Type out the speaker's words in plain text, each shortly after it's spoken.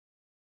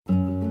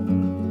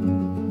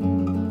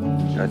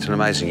It's an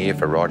amazing year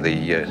for Rod, the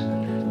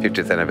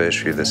 50th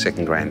anniversary of the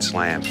second Grand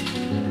Slam.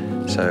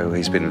 So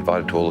he's been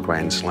invited to all the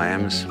Grand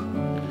Slams,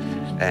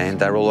 and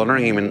they're all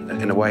honouring him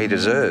in a way he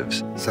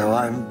deserves. So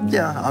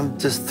I'm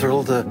just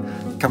thrilled to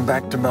come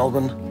back to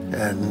Melbourne,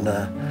 and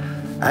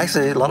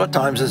actually a lot of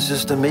times it's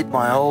just to meet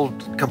my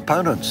old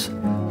components.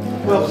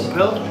 Welcome,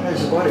 Bill.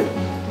 How's your body?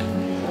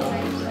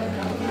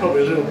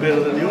 Probably a little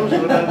better than yours,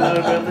 but I don't know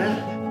about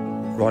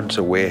that. Rod's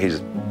aware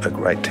he's a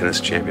great tennis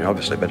champion,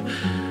 obviously, but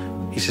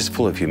he's just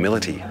full of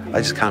humility.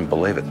 I just can't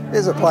believe it.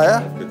 Here's a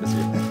player. Good to see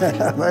you.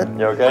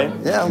 You okay?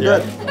 Yeah, I'm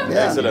good.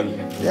 Yeah.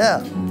 Excellent.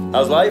 Yeah.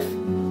 How's life?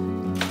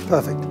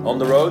 Perfect. On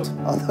the road?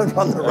 On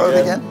the road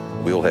again?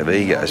 We all have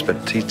egos,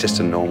 but he's just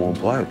a normal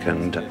bloke,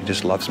 and he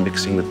just loves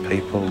mixing with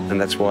people, and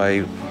that's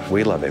why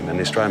we love him, and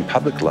the Australian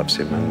public loves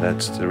him, and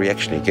that's the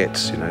reaction he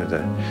gets, you know,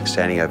 the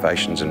standing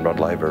ovations in Rod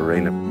Laver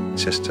Arena.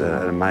 It's just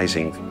an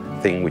amazing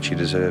thing which he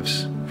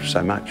deserves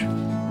so much.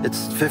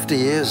 It's 50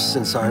 years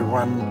since I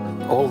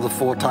won all the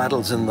 4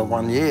 titles in the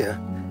 1 year,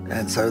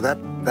 and so that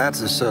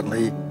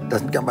certainly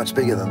doesn't get much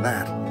bigger than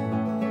that.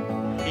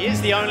 He is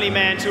the only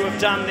man to have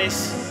done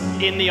this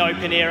in the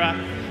Open era.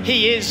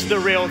 He is the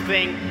real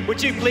thing.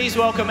 Would you please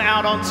welcome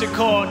out onto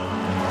court,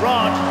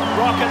 Rod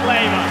 "Rocket"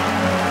 Laver.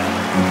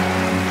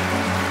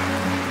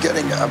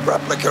 Getting a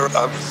replica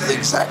of the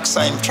exact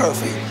same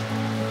trophy,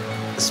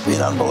 it's been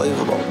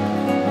unbelievable.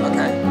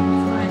 Okay.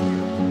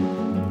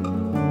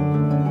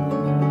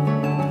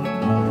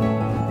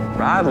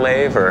 Rod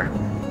Laver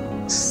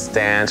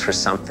stands for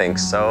something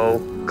so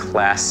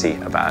classy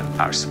about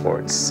our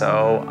sport,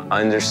 so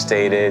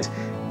understated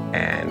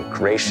and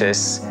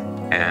gracious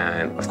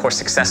and, of course,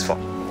 successful.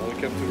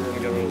 Welcome to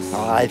Roland Garros.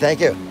 Hi, thank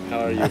you. How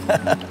are you?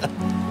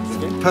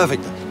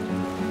 Perfect.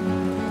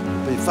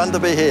 Be fun to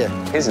be here.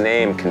 His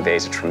name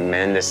conveys a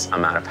tremendous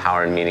amount of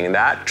power and meaning, and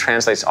that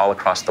translates all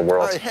across the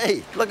world. Oh,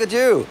 hey, look at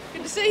you.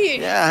 Good to see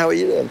you. Yeah, how are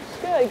you doing?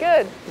 Good,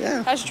 good.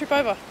 Yeah. How's your trip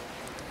over?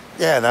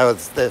 Yeah, no,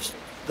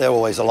 they're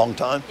always a long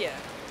time. Yeah.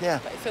 Yeah.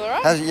 But you feel all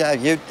right?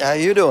 How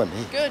you doing?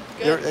 Good,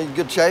 good. You're in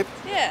good shape?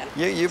 Yeah.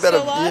 You better.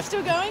 Still alive,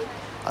 still going?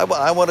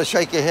 I want to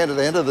shake your hand at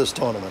the end of this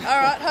tournament. All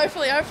right,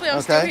 hopefully I'm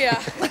still here.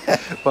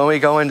 When we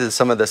go into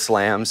some of the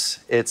slams,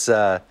 it's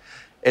a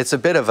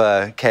bit of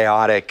a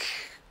chaotic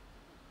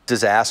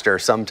disaster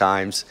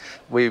sometimes.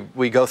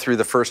 We go through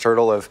the first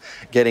hurdle of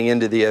getting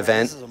into the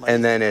event,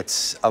 and then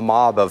it's a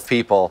mob of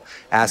people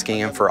asking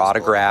him for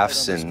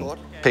autographs and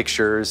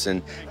pictures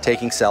and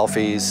taking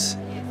selfies.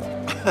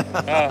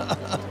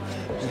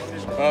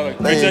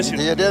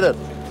 You did it.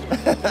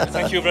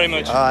 Thank you very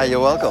much. You're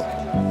welcome.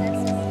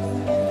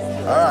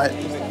 All right.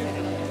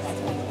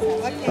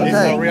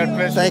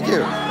 Okay. Thank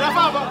you.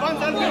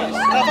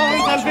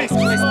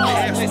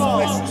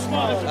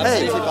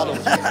 Hey.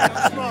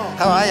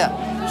 How are you?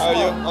 How are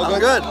you? All I'm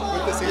good.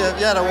 Good to see you.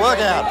 You had a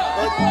workout.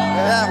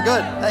 Yeah, I'm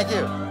good. Thank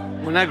you.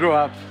 When I grew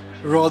up,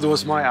 Rod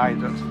was my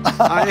idol.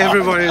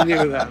 Everybody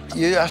knew that.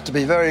 You have to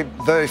be very,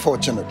 very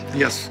fortunate.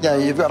 Yes. Yeah,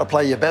 you've got to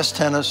play your best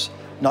tennis,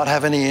 not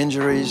have any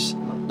injuries,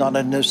 not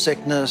have no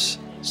sickness.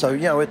 So,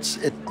 you know, it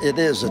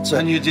is. It's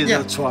And you did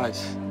that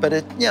twice. But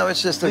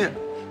it's just a,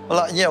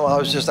 well, I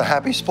was just a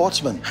happy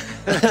sportsman.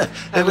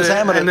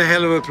 And a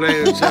hell of a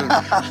player, too.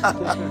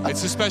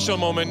 It's a special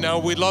moment now.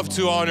 We'd love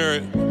to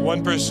honor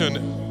one person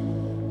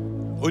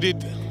who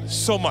did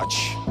so much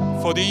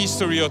for the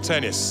history of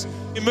tennis.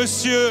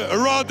 Monsieur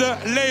Rod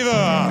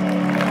Laver.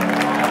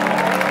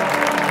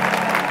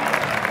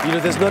 You know,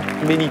 there's not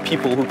many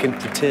people who can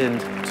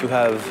pretend to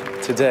have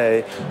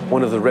today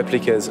one of the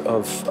replicas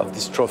of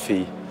this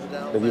trophy.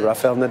 Maybe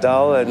Rafael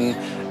Nadal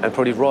and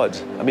probably Rod.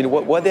 I mean,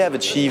 what they have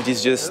achieved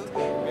is just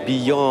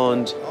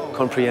beyond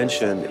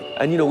comprehension.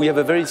 And, you know, we have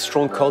a very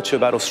strong culture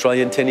about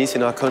Australian tennis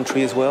in our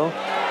country as well.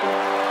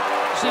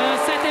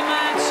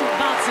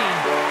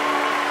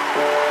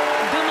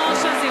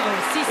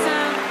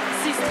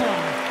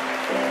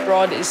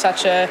 Rod is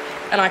such an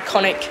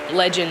iconic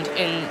legend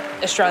in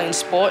Australian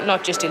sport,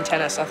 not just in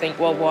tennis. I think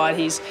worldwide,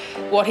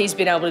 what he's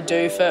been able to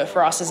do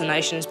for us as a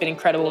nation has been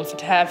incredible. And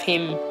to have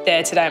him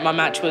there today at my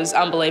match was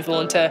unbelievable.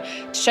 And to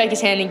shake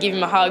his hand and give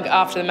him a hug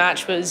after the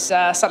match was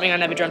something I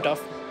never dreamt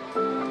of.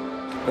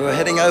 We're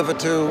heading over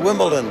to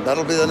Wimbledon.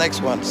 That'll be the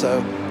next one.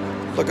 So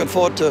looking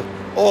forward to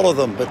all of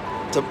them, but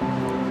to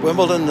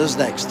Wimbledon is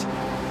next.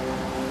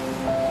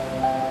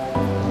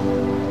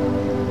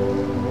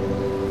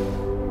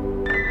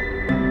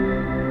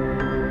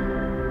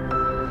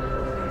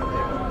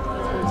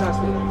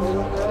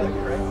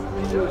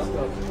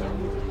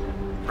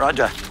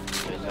 Roger.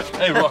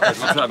 Hey, Rocket,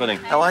 what's happening?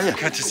 How are you?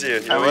 Good to see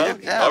you. How are you?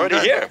 Yeah, Already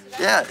here?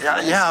 Yeah,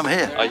 I'm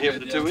here. Are you here for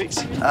the 2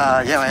 weeks?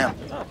 Yeah, I am.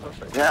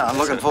 Yeah, I'm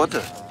looking forward to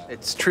it.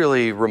 It's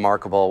truly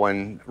remarkable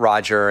when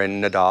Roger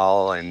and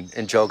Nadal and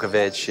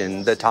Djokovic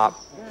and the top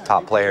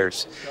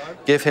players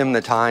give him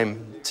the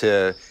time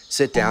to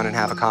sit down and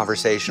have a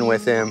conversation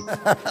with him.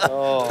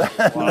 Oh,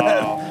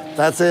 wow.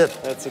 That's it.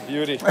 That's a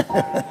beauty.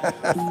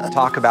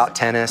 Talk about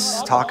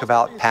tennis, talk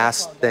about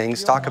past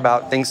things, talk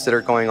about things that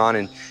are going on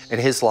in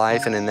his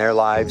life and in their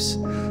lives.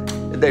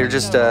 they're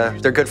just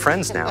they're good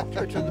friends now.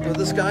 With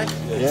this guy?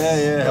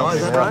 Yeah. Oh,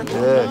 is that right?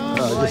 Yeah.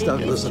 No, just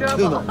don't listen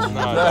too much.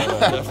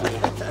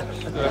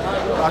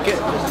 Rocket,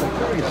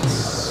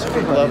 it's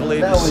lovely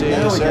to see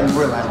you, sir.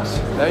 Relax.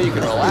 Now you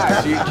can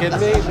relax. Are you kidding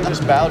me? We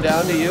just bow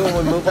down to you and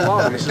we move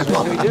along. This is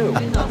what we do.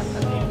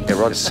 Yeah,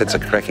 Rod sets a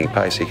cracking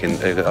pace.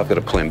 I've got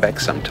to pull him back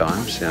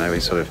sometimes. You know,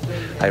 he's sort of,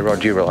 hey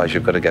Rod, do you realise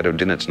you've got to go to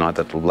dinner tonight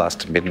that will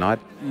last to midnight?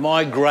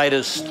 My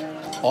greatest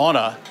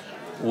honour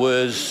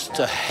was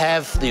to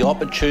have the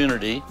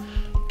opportunity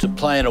to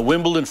play in a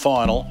Wimbledon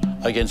final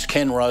against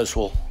Ken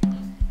Rosewall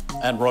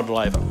and Rod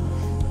Laver.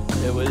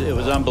 It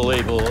was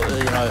unbelievable.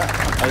 You know,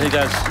 I think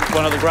that's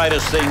one of the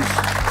greatest things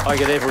I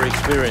could ever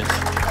experience.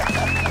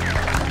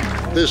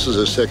 This is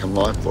a second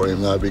life for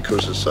him though,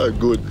 because it's so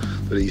good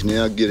that he's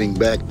now getting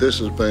back. This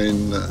has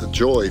been a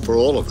joy for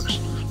all of us,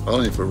 not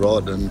only for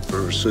Rod and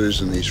for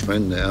Susan, his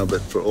friend now,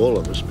 but for all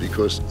of us,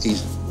 because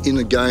he's in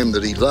a game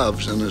that he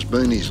loves and has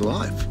been his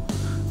life.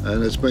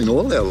 And it's been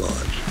all our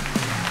lives.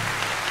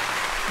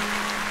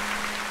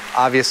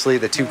 Obviously,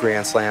 the 2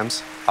 Grand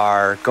Slams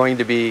are going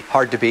to be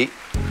hard to beat.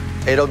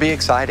 It'll be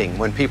exciting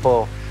when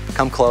people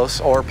come close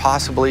or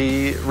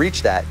possibly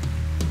reach that.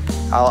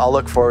 I'll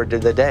look forward to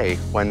the day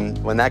when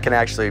that can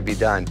actually be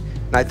done.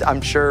 And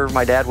I'm sure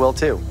my dad will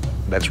too.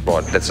 That's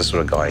Rod. That's the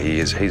sort of guy he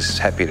is. He's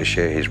happy to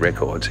share his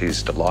records.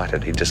 He's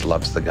delighted. He just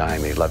loves the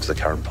game. He loves the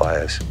current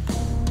players.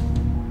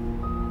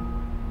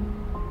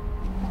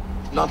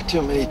 Not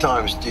too many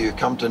times do you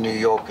come to New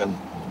York and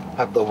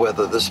have the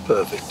weather this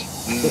perfect.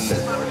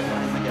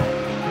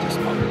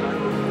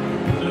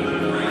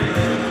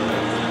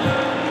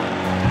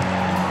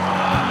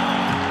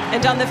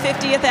 And on the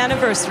 50th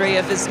anniversary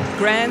of his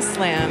Grand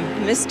Slam,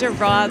 Mr.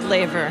 Rod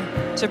Laver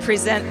to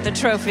present the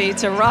trophy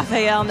to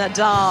Rafael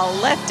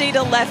Nadal, lefty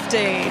to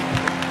lefty.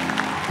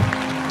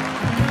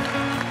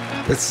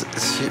 It's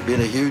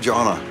been a huge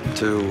honor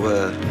to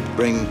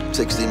bring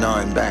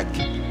 69 back.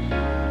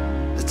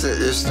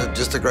 It's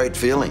just a great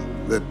feeling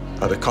that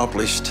I'd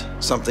accomplished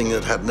something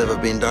that had never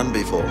been done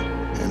before.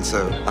 And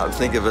so I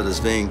think of it as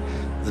being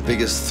the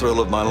biggest thrill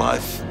of my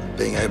life,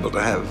 being able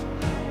to have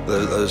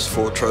those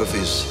 4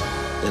 trophies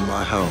in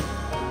my home.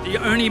 The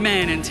only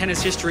man in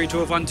tennis history to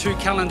have won 2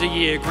 calendar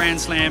year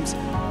Grand Slams.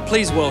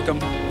 Please welcome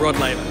Rod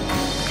Laver.